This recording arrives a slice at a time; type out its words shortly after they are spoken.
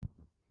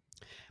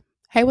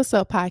Hey, what's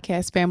up,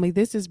 podcast family?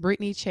 This is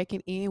Brittany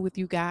checking in with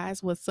you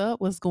guys. What's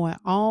up? What's going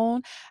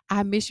on?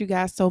 I miss you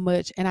guys so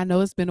much. And I know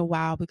it's been a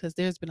while because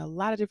there's been a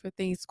lot of different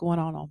things going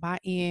on my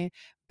end,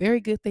 very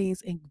good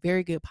things and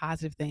very good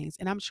positive things.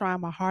 And I'm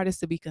trying my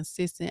hardest to be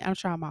consistent. I'm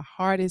trying my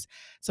hardest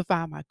to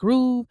find my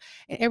groove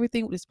and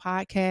everything with this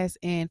podcast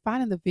and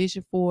finding the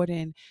vision for it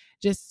and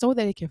just so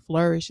that it can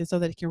flourish and so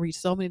that it can reach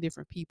so many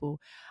different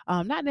people.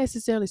 Not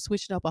necessarily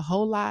switching up a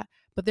whole lot,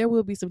 but there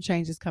will be some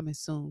changes coming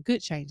soon,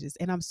 good changes,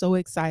 and I'm so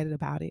excited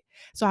about it.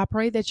 So I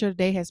pray that your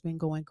day has been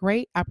going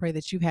great. I pray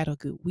that you've had a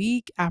good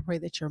week. I pray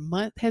that your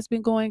month has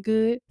been going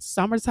good.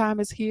 Summertime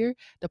is here.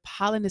 The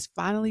pollen is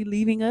finally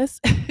leaving us.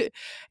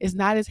 It's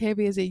not as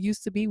heavy as it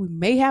used to be. We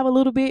may have a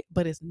little bit,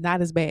 but it's not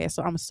as bad.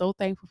 So I'm so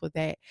thankful for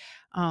that.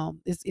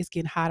 It's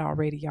getting hot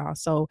already, y'all.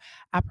 So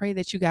I pray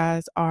that you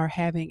guys are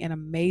having an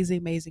amazing,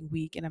 amazing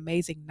week, an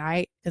amazing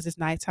night because it's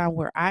nighttime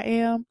where I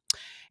am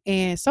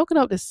and soaking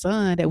up the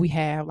sun that we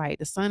have. Like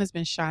the sun has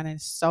been shining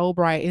so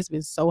bright. It's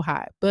been so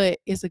hot, but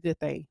it's a good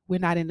thing. We're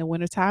not in the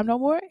wintertime no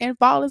more, and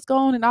fall is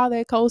gone and all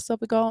that cold stuff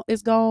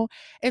is gone,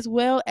 as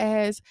well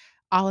as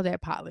all of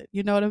that pollen.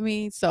 You know what I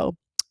mean? So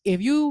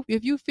if you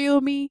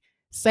feel me,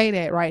 say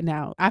that right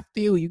now. I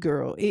feel you,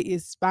 girl. It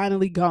is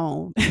finally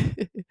gone.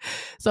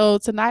 So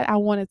tonight I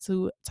wanted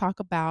to talk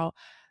about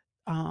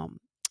um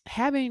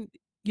having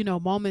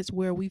moments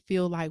where we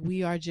feel like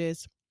we are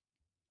just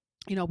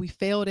we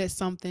failed at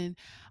something,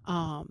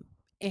 um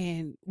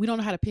and we don't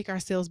know how to pick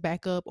ourselves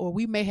back up, or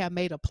we may have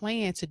made a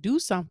plan to do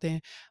something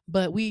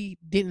but we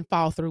didn't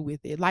follow through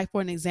with it. Like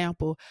for an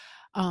example,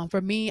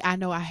 for me, I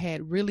know I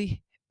had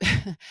really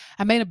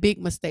I made a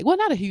big mistake. Well,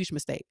 not a huge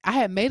mistake. I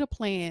had made a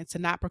plan to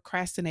not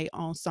procrastinate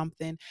on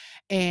something.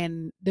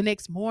 And the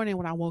next morning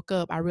when I woke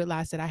up, I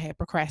realized that I had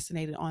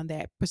procrastinated on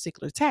that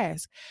particular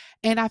task.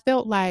 And I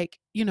felt like,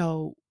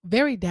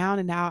 very down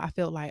and out. I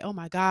felt like, oh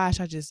my gosh,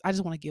 I just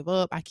want to give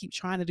up. I keep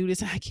trying to do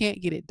this and I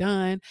can't get it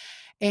done.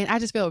 And I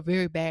just felt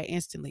very bad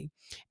instantly.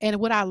 And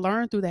what I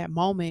learned through that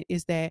moment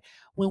is that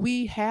when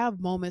we have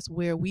moments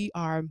where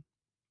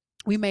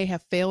we may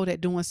have failed at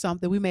doing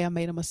something. We may have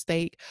made a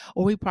mistake,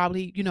 or we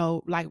probably,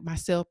 like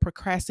myself,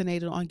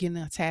 procrastinated on getting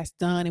a task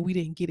done and we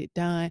didn't get it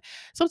done.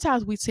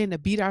 Sometimes we tend to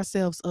beat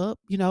ourselves up,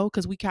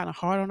 because we kind of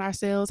hard on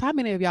ourselves. How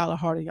many of y'all are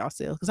hard on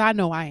yourselves? Because I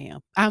know I am.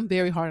 I'm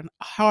very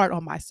hard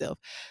on myself.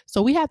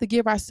 So we have to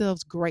give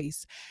ourselves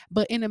grace.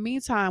 But in the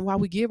meantime, while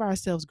we give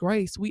ourselves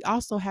grace, we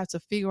also have to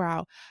figure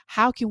out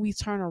how can we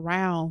turn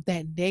around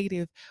that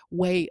negative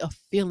way of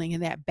feeling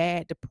and that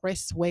bad,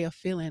 depressed way of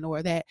feeling,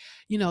 or that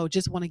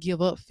just want to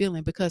give up feeling,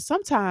 because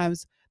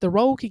sometimes the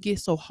road can get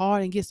so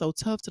hard and get so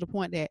tough to the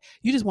point that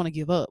you just want to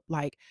give up.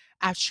 Like,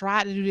 I've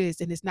tried to do this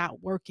and it's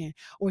not working,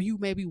 or you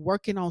may be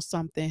working on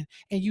something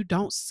and you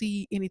don't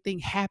see anything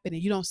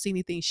happening, you don't see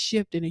anything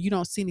shifting, and you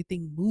don't see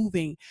anything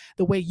moving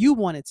the way you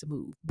want it to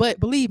move. But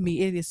believe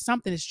me, it is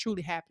something that's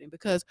truly happening,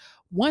 because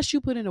once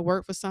you put in the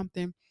work for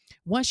something,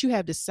 once you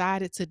have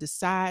decide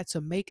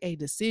to make a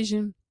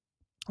decision,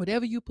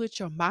 whatever you put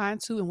your mind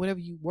to and whatever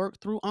you work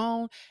through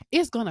on,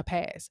 it's gonna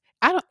pass.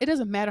 It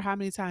doesn't matter how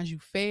many times you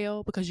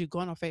fail, because you're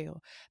gonna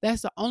fail.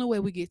 That's the only way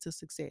we get to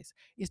success,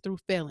 is through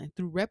failing,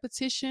 through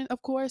repetition,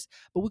 of course,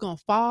 but we're gonna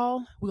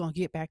fall, we're gonna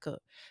get back up.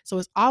 So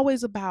it's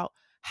always about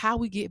how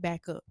we get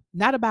back up,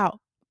 not about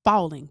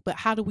falling, but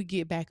how do we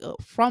get back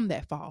up from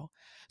that fall.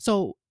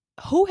 So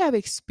who have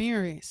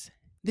experienced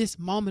this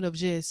moment of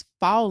just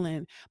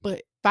falling,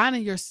 but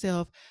finding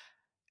yourself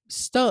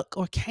stuck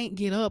or can't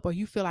get up, or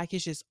you feel like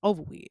it's just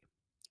over with?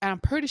 And I'm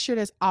pretty sure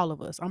that's all of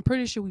us. I'm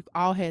pretty sure we've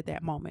all had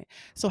that moment.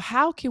 So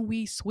how can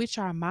we switch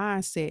our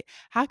mindset?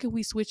 How can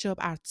we switch up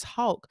our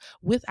talk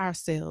with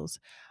ourselves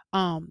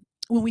when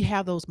we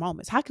have those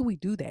moments? How can we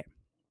do that?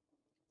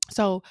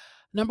 So,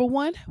 number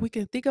one, we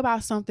can think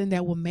about something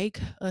that will make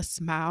us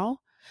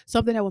smile,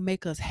 something that will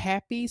make us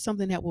happy,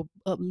 something that will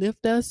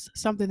uplift us,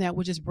 something that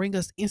will just bring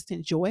us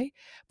instant joy.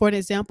 For an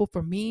example,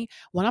 for me,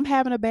 when I'm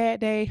having a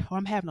bad day or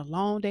I'm having a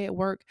long day at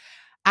work,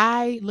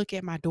 I look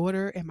at my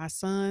daughter and my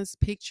son's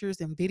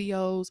pictures and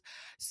videos,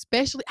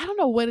 especially, I don't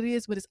know what it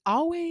is, but it's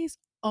always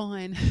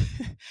on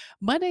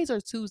Mondays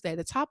or Tuesday,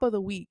 the top of the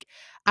week.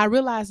 I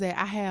realize that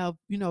I have,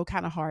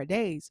 kind of hard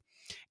days.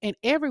 And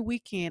every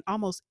weekend,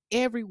 almost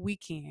every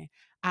weekend,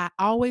 I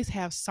always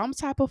have some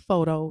type of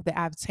photo that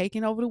I've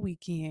taken over the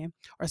weekend,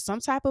 or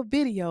some type of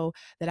video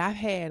that I've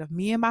had of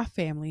me and my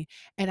family.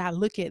 And I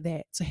look at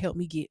that to help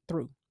me get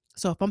through.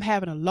 So if I'm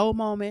having a low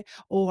moment,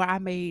 or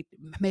may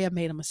have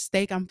made a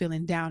mistake, I'm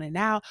feeling down and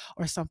out,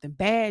 or something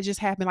bad just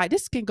happened. Like,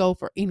 this can go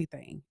for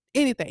anything.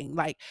 Anything.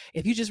 Like,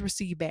 if you just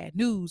received bad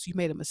news, you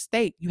made a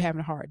mistake, you having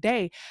a hard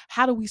day,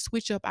 how do we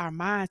switch up our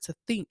mind to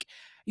think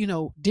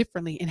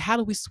differently? And how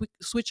do we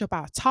switch up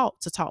our talk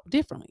to talk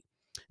differently?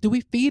 Do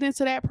we feed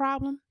into that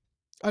problem,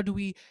 or do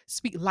we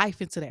speak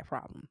life into that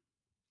problem?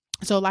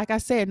 So, like I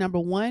said, number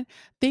one,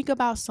 think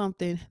about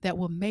something that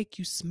will make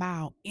you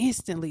smile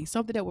instantly,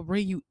 something that will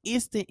bring you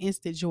instant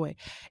joy.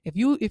 If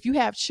you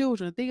have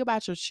children, think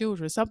about your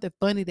children, something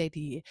funny they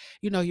did,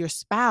 your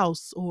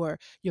spouse or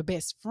your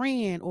best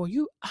friend, or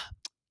you.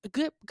 a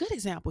good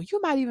example. You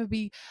might even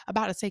be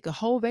about to take a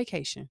whole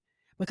vacation.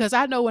 Because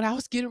I know when I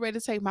was getting ready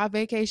to take my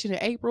vacation in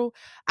April,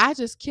 I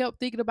just kept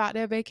thinking about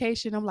that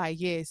vacation. I'm like,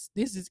 yes,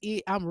 this is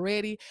it. I'm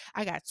ready.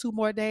 I got 2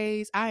 more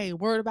days. I ain't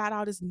worried about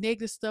all this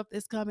negative stuff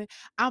that's coming.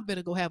 I'm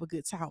gonna go have a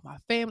good time with my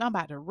family. I'm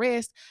about to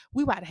rest.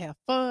 We about to have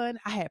fun.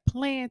 I had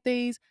planned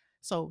things.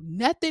 So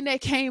nothing that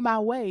came my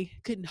way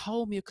couldn't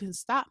hold me or couldn't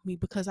stop me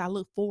because I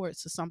looked forward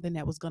to something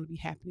that was going to be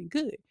happening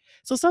good.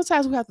 So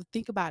sometimes we have to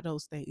think about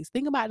those things.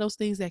 Think about those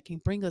things that can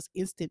bring us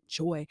instant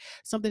joy,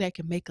 something that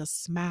can make us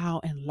smile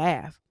and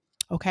laugh.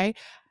 Okay.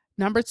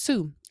 Number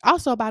two,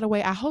 also, by the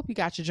way, I hope you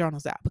got your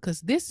journals out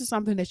because this is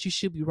something that you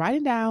should be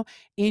writing down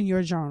in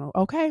your journal.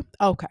 Okay.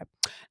 Okay.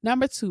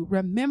 Number two,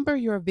 remember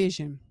your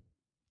vision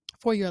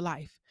for your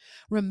life.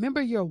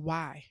 Remember your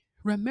why.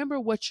 Remember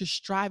what you're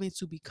striving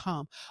to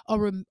become,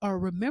 or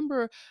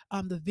remember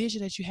the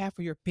vision that you have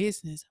for your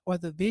business, or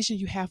the vision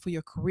you have for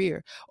your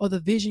career, or the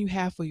vision you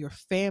have for your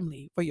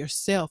family, for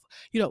yourself.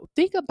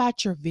 Think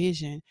about your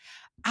vision.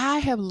 I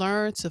have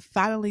learned to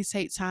finally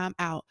take time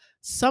out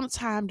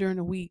sometime during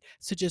the week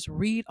to just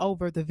read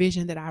over the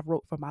vision that I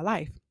wrote for my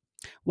life.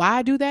 Why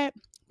I do that?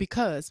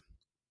 Because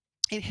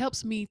it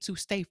helps me to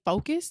stay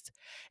focused.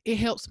 It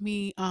helps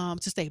me to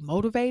stay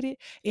motivated.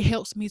 It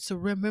helps me to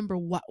remember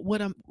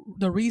what I'm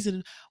the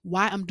reason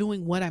why I'm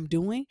doing what I'm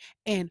doing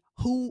and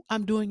who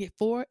I'm doing it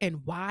for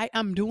and why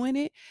I'm doing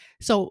it.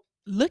 So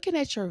looking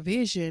at your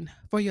vision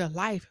for your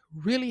life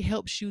really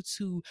helps you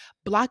to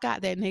block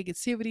out that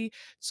negativity,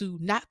 to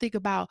not think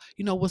about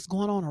what's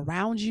going on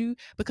around you,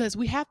 because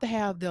we got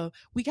the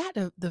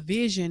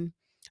vision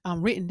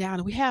written down,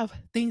 and we have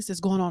things that's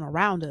going on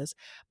around us,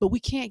 but we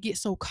can't get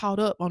so caught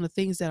up on the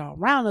things that are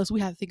around us. We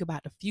have to think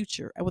about the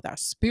future and with our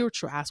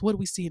spiritual eyes. What do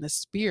we see in the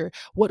spirit?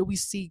 What do we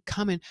see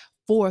coming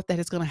forth that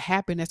is going to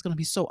happen that's going to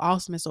be so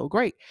awesome and so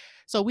great?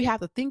 So we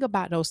have to think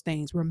about those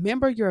things.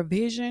 Remember your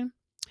vision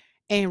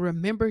and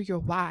remember your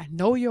why.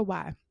 Know your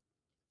why.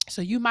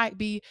 So you might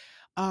be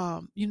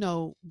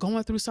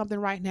going through something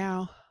right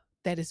now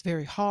that is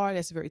very hard,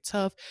 that's very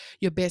tough.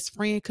 Your best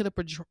friend could have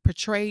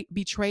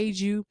betrayed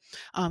you.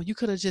 You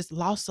could have just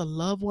lost a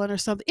loved one or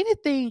something.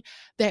 Anything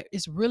that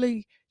is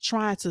really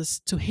trying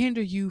to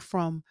hinder you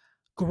from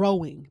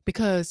growing,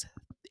 because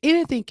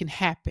anything can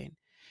happen.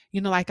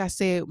 Like I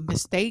said,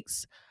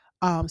 mistakes,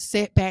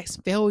 setbacks,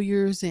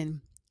 failures,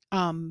 and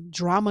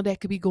drama that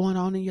could be going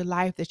on in your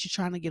life that you're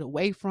trying to get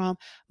away from,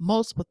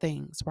 multiple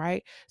things,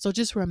 right? So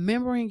just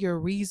remembering your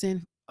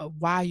reason of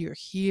why you're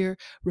here,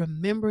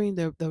 remembering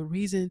the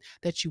reason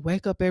that you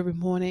wake up every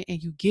morning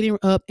and you getting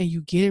up and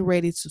you getting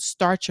ready to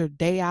start your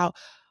day out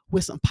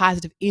with some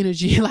positive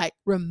energy. Like,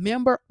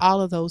 remember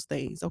all of those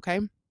things, okay?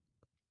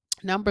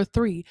 Number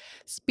three,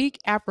 speak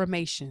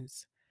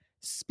affirmations.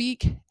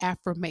 Speak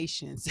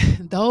affirmations.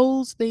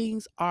 Those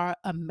things are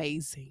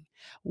amazing.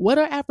 What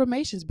are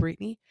affirmations,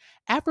 Brittany?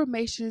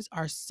 Affirmations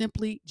are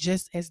simply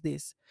just as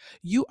this: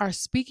 you are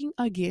speaking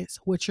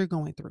against what you're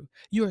going through,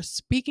 you are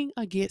speaking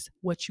against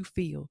what you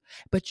feel,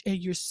 and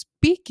you're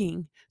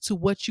speaking to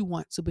what you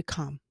want to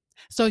become.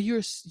 So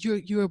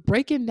you're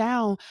breaking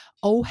down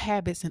old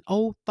habits and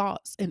old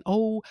thoughts and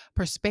old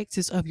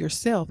perspectives of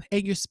yourself,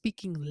 and you're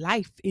speaking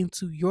life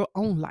into your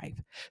own life.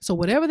 So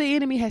whatever the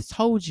enemy has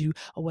told you,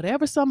 or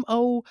whatever some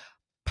old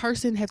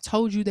person have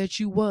told you that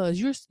you was,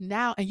 you're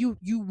now, and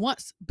you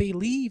once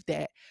believed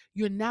that,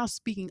 you're now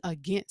speaking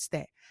against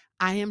that.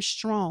 I am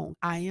strong,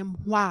 I am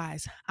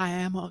wise, I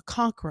am a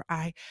conqueror,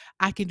 I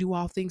can do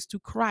all things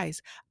through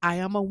Christ, I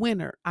am a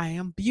winner, I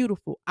am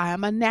beautiful, I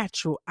am a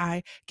natural,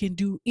 I can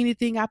do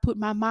anything I put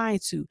my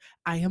mind to,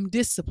 I am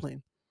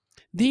disciplined.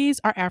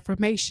 These are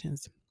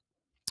affirmations.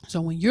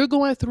 So when you're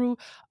going through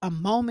a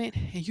moment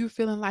and you're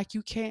feeling like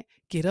you can't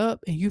get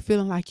up and you're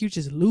feeling like you're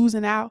just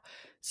losing out,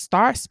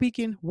 start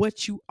speaking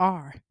what you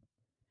are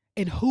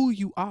and who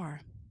you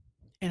are.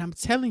 And I'm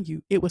telling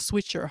you, it will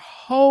switch your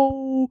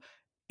whole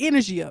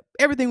energy up.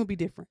 Everything will be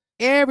different.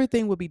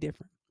 Everything will be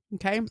different.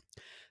 Okay.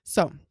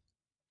 So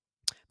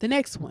the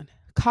next one,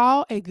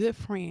 call a good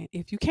friend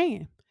if you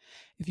can.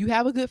 If you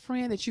have a good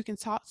friend that you can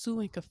talk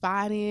to and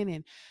confide in,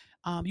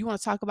 and you want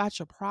to talk about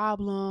your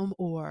problem,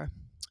 or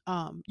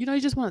you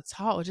just want to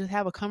talk or just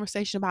have a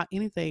conversation about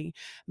anything.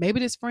 Maybe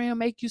this friend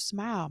make you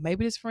smile.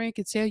 Maybe this friend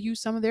can tell you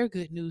some of their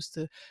good news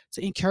to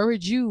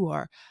encourage you,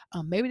 or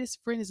maybe this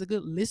friend is a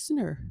good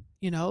listener.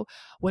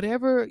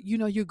 Whatever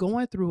you're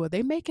going through, or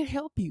they may can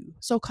help you.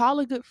 So call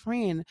a good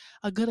friend,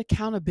 a good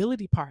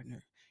accountability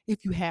partner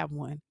if you have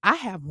one. I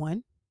have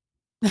one.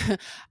 I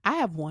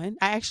have one.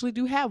 I actually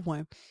do have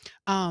one.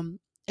 Um,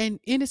 and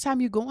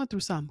anytime you're going through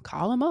something,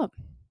 call them up.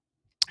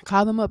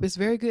 Call them up. It's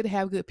very good to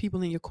have good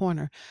people in your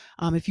corner.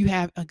 If you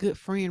have a good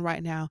friend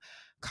right now,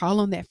 call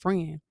on that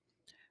friend.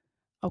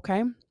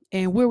 Okay.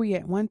 And where we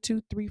at? One,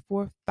 two, three,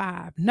 four,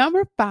 five.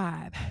 Number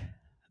five,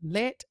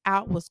 let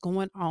out what's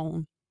going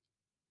on,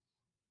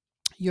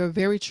 your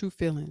very true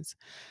feelings.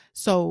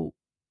 So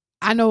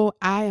I know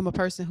I am a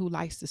person who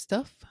likes to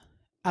stuff.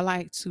 I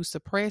like to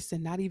suppress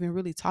and not even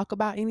really talk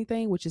about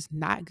anything, which is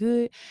not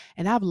good.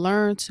 And I've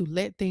learned to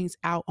let things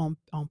out on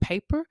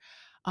paper,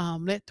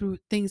 let through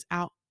things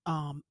out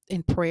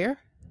in prayer,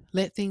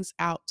 let things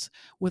out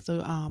with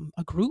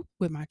a group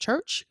with my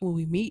church when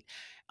we meet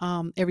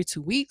every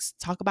 2 weeks,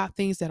 talk about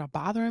things that are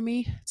bothering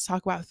me,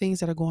 talk about things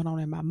that are going on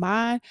in my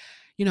mind,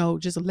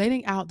 just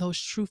letting out those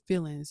true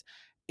feelings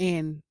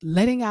and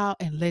letting out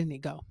and letting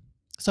it go.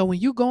 So when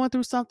you're going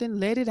through something,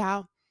 let it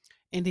out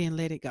and then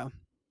let it go.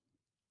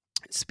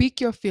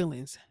 Speak your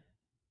feelings.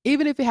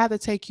 Even if it had to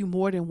take you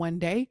more than one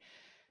day,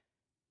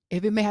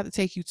 if it may have to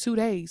take you 2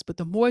 days, but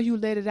the more you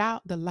let it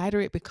out, the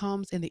lighter it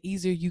becomes and the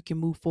easier you can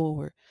move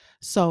forward.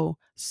 So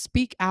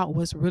speak out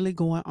what's really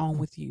going on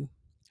with you.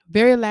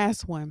 Very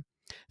last one,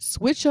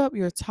 switch up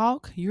your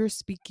talk, your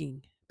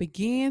speaking.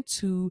 Begin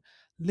to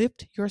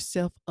lift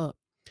yourself up.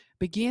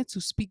 Begin to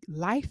speak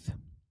life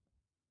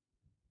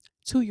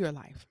to your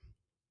life.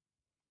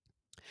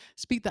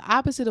 Speak the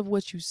opposite of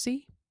what you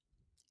see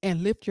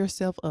and lift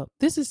yourself up.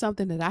 This is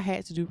something that I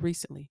had to do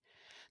recently.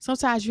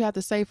 Sometimes you have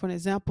to say, for an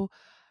example,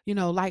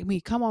 like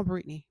me, come on,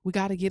 Brittany, we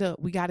got to get up.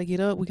 We got to get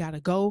up. We got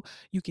to go.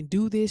 You can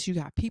do this. You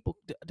got people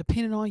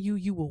depending on you.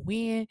 You will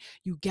win.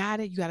 You got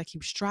it. You got to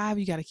keep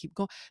striving. You got to keep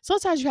going.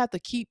 Sometimes you have to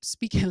keep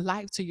speaking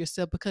life to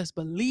yourself because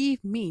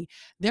believe me,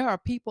 there are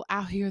people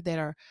out here that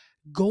are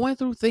going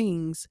through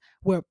things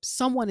where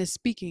someone is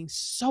speaking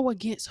so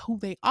against who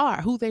they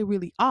are, who they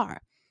really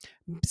are,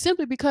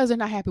 simply because they're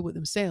not happy with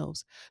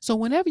themselves. So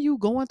whenever you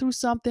going through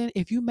something,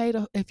 if you made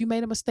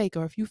a mistake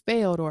or if you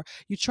failed or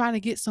you're trying to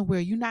get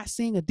somewhere, you're not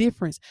seeing a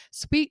difference,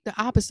 speak the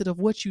opposite of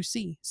what you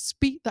see.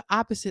 Speak the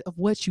opposite of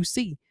what you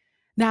see.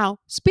 Now,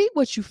 speak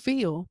what you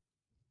feel.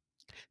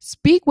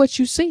 Speak what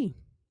you see.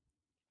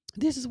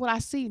 This is what I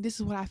see. This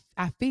is what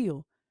I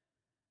feel.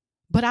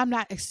 But I'm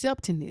not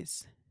accepting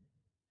this.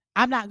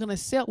 I'm not going to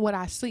accept what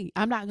I see.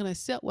 I'm not going to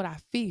accept what I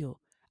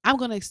feel. I'm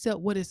going to accept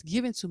what is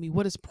given to me,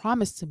 what is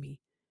promised to me.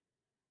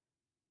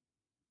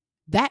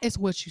 That is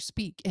what you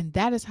speak, and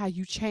that is how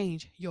you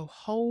change your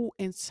whole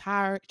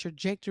entire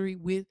trajectory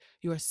with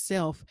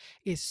yourself.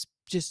 Is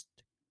just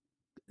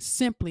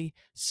simply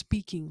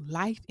speaking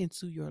life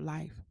into your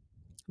life.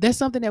 That's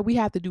something that we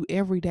have to do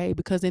every day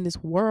because in this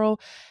world,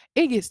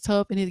 it gets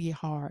tough and it gets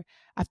hard.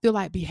 I feel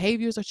like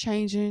behaviors are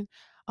changing.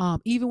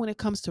 Even when it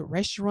comes to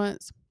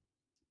restaurants,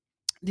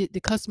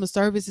 the customer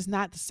service is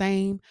not the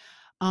same.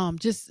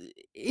 Just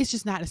it's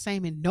just not the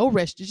same in no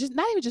restaurant. Just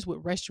not even just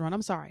with restaurant.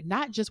 I'm sorry,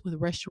 not just with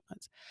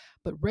restaurants,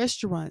 but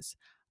restaurants.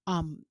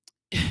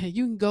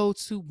 You can go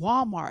to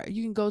Walmart,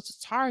 you can go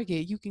to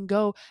Target, you can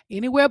go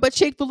anywhere but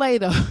Chick-fil-A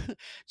though.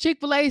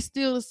 Chick-fil-A is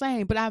still the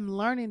same, but I'm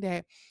learning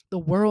that the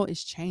world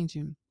is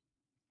changing.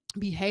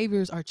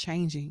 Behaviors are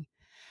changing.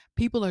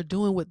 People are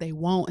doing what they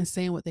want and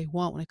saying what they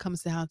want when it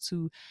comes down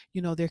to,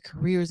 their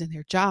careers and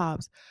their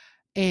jobs,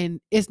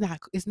 and it's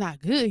not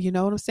good, you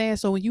know what I'm saying?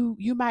 So when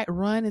you might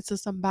run into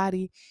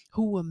somebody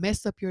who will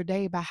mess up your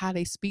day by how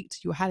they speak to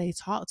you, how they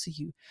talk to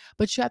you,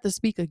 but you have to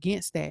speak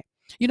against that.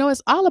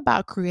 It's all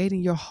about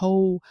creating your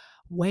whole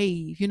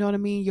wave, you know what I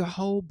mean, your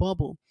whole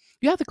bubble.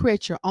 You have to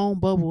create your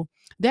own bubble.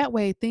 That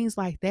way things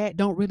like that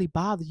don't really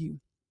bother you.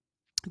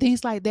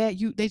 Things like that,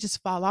 they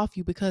just fall off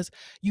you because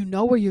you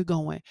know where you're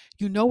going,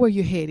 you know where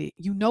you're headed,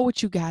 you know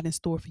what you got in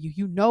store for you,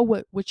 you know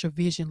what your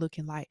vision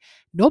looking like.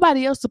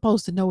 Nobody else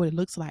supposed to know what it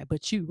looks like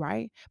but you,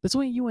 right?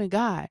 Between you and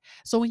God.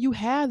 So when you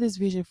have this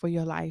vision for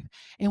your life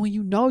and when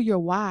you know your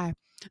why,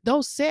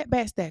 those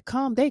setbacks that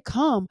come, they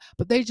come,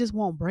 but they just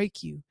won't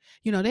break you.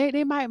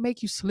 They might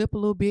make you slip a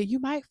little bit, you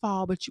might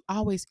fall, but you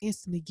always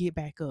instantly get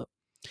back up.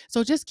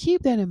 So just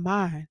keep that in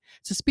mind,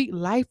 to speak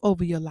life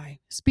over your life.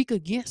 Speak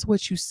against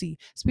what you see.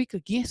 Speak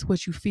against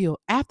what you feel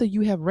after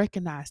you have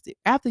recognized it,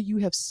 after you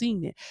have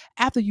seen it,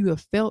 after you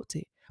have felt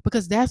it,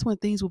 because that's when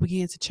things will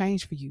begin to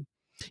change for you.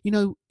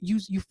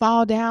 You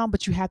fall down,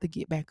 but you have to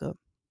get back up.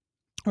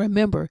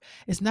 Remember,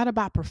 it's not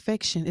about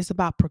perfection, it's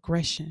about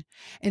progression.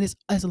 And it's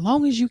as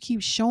long as you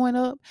keep showing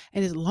up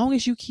and as long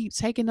as you keep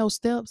taking those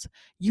steps,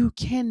 you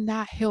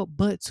cannot help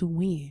but to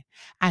win.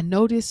 I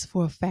know this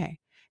for a fact.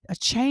 A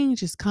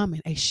change is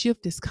coming, a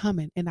shift is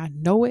coming, and I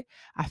know it,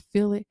 I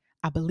feel it,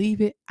 I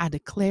believe it, I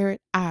declare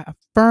it, I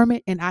affirm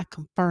it, and I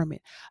confirm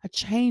it. A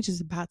change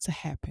is about to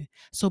happen.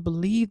 So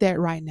believe that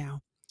right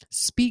now.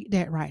 Speak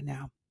that right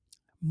now.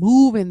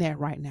 Move in that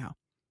right now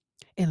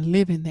and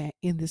live in that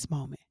in this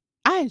moment.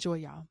 I enjoy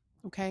y'all.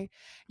 Okay.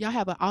 Y'all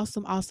have an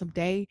awesome, awesome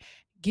day.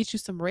 Get you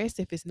some rest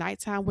if it's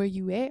nighttime where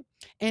you at.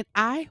 And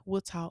I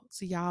will talk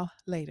to y'all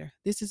later.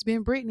 This has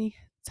been Brittany.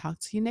 Talk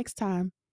to you next time.